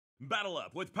Battle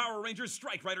up with Power Rangers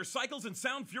Strike Rider Cycles and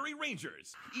Sound Fury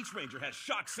Rangers. Each Ranger has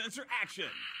shock sensor action.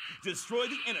 Destroy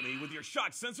the enemy with your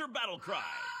shock sensor battle cry.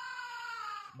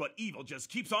 But evil just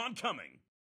keeps on coming.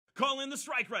 Call in the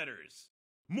Strike Riders.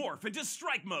 Morph into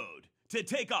strike mode to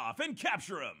take off and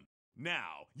capture them.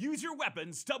 Now, use your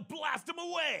weapons to blast them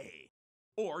away.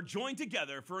 Or join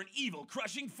together for an evil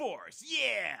crushing force.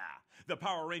 Yeah! The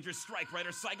Power Rangers Strike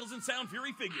Rider Cycles and Sound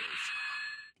Fury figures.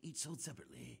 Each sold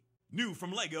separately. New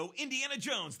from LEGO, Indiana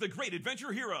Jones, the great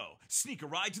adventure hero. Sneak a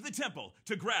ride to the temple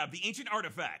to grab the ancient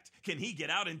artifact. Can he get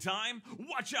out in time?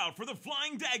 Watch out for the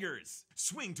flying daggers.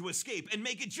 Swing to escape and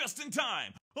make it just in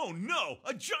time. Oh no,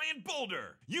 a giant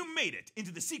boulder! You made it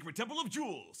into the secret Temple of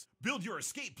Jewels. Build your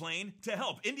escape plane to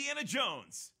help Indiana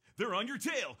Jones. They're on your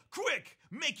tail. Quick,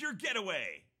 make your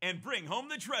getaway and bring home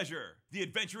the treasure. The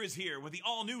adventure is here with the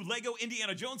all-new LEGO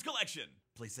Indiana Jones collection.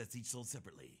 Playsets each sold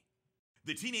separately.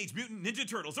 The Teenage Mutant Ninja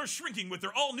Turtles are shrinking with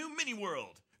their all-new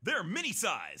mini-world. They're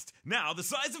mini-sized, now the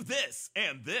size of this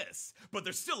and this, but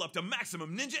they're still up to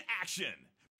maximum ninja action.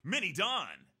 Mini Don,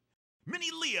 Mini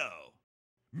Leo,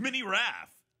 Mini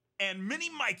Raph, and Mini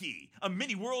Mikey, a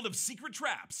mini-world of secret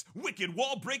traps, wicked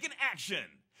wall-breaking action,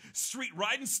 street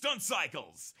riding stunt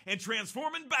cycles, and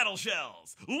transforming battle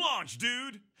shells. Launch,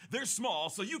 dude! They're small,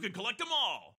 so you can collect them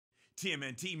all.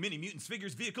 TMNT Mini Mutants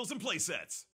figures, vehicles, and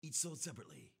playsets, each sold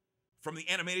separately. From the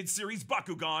animated series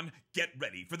Bakugan, get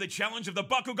ready for the challenge of the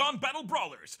Bakugan Battle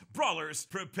Brawlers. Brawlers,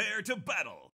 prepare to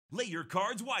battle. Lay your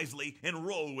cards wisely and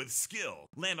roll with skill.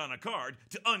 Land on a card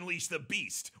to unleash the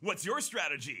beast. What's your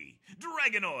strategy?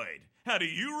 Dragonoid. How do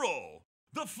you roll?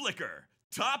 The Flicker.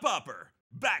 Top Upper.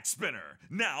 Back Spinner.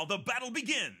 Now the battle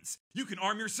begins. You can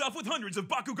arm yourself with hundreds of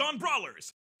Bakugan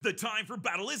Brawlers. The time for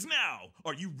battle is now.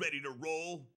 Are you ready to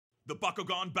roll? The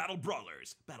Bakugan Battle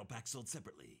Brawlers. Battle pack sold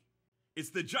separately. It's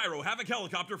the Gyro Havoc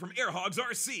helicopter from Airhogs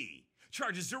RC.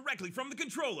 Charges directly from the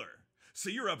controller, so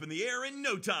you're up in the air in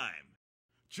no time.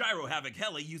 Gyro Havoc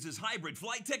Heli uses hybrid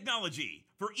flight technology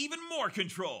for even more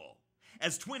control,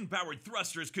 as twin-powered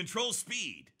thrusters control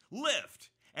speed, lift,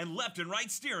 and left and right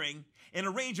steering in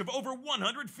a range of over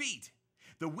 100 feet.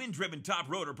 The wind-driven top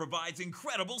rotor provides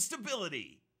incredible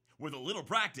stability. With a little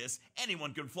practice,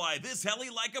 anyone can fly this heli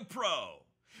like a pro.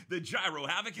 The Gyro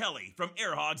Havoc Heli from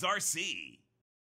Airhogs RC.